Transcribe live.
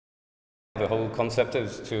The whole concept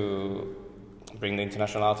is to bring the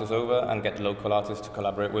international artists over and get local artists to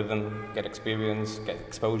collaborate with them, get experience, get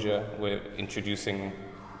exposure. We're introducing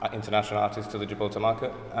international artists to the Gibraltar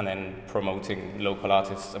market and then promoting local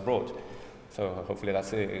artists abroad. So hopefully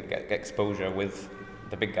that's it, get exposure with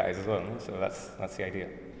the big guys as well. So that's the idea.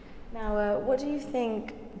 Now, what do you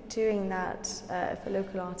think doing that for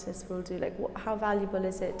local artists will do? Like, how valuable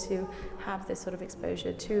is it to have this sort of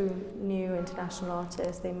exposure to new international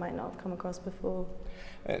artists they might not have come across before?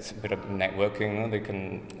 It's a bit of networking. They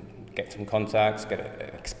can get some contacts,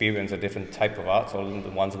 get experience a different type of art. All the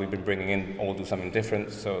ones we've been bringing in all do something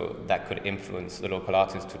different, so that could influence the local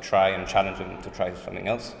artists to try and challenge them to try something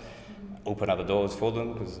else. Open other doors for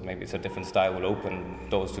them, because maybe it's a different style will open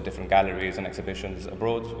doors to different galleries and exhibitions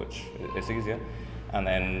abroad, which is easier. And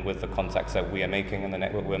then with the contacts that we are making and the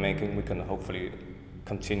network we're making, we can hopefully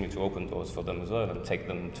continue to open doors for them as well and take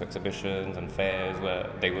them to exhibitions and fairs where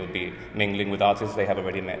they will be mingling with artists they have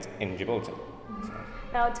already met in Gibraltar. So.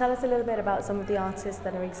 Now, tell us a little bit about some of the artists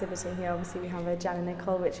that are exhibiting here. Obviously, we have a Jana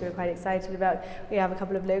Nicole, which we're quite excited about. We have a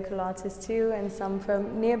couple of local artists too, and some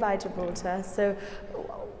from nearby Gibraltar. So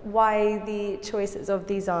why the choices of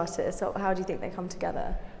these artists? How do you think they come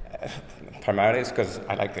together? Primarily it's because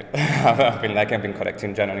I like it. I've been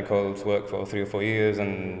collecting Jana Nicole's work for 3 or 4 years,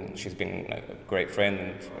 and she's been a great friend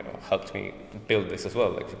and helped me build this as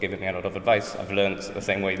well. Like, she's given me a lot of advice. I've learned the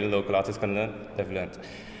same way the local artists can learn, they've learned.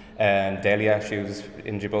 And Delia, she was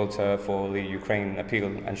in Gibraltar for the Ukraine appeal,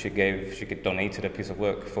 and she donated a piece of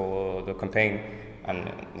work for the campaign,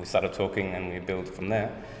 and we started talking and we built from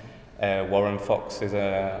there. Warren Fox is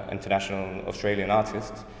an international Australian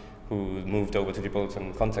artist who moved over to Gibraltar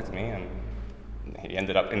and contacted me, and he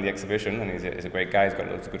ended up in the exhibition, and he's a great guy. He's got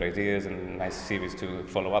loads of good ideas and a nice series to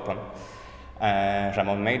follow up on.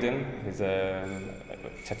 Ramon Maiden is a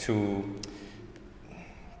tattoo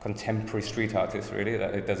contemporary street artist, really.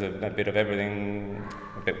 It does a bit of everything,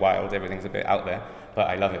 a bit wild, everything's a bit out there, but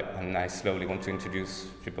I love it, and I slowly want to introduce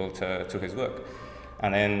Gibraltar to his work.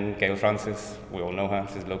 And then Gail, we all know her,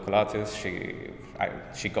 she's a local artist.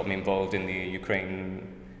 She got me involved in the Ukraine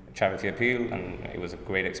charity appeal, and it was a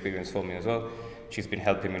great experience for me as well. She's been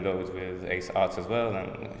helping me loads with Ace Arts as well,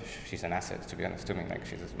 and she's an asset, to be honest, to me. Like,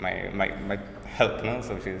 she's my help now,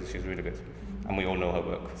 so she's really good. And we all know her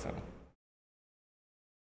work, so.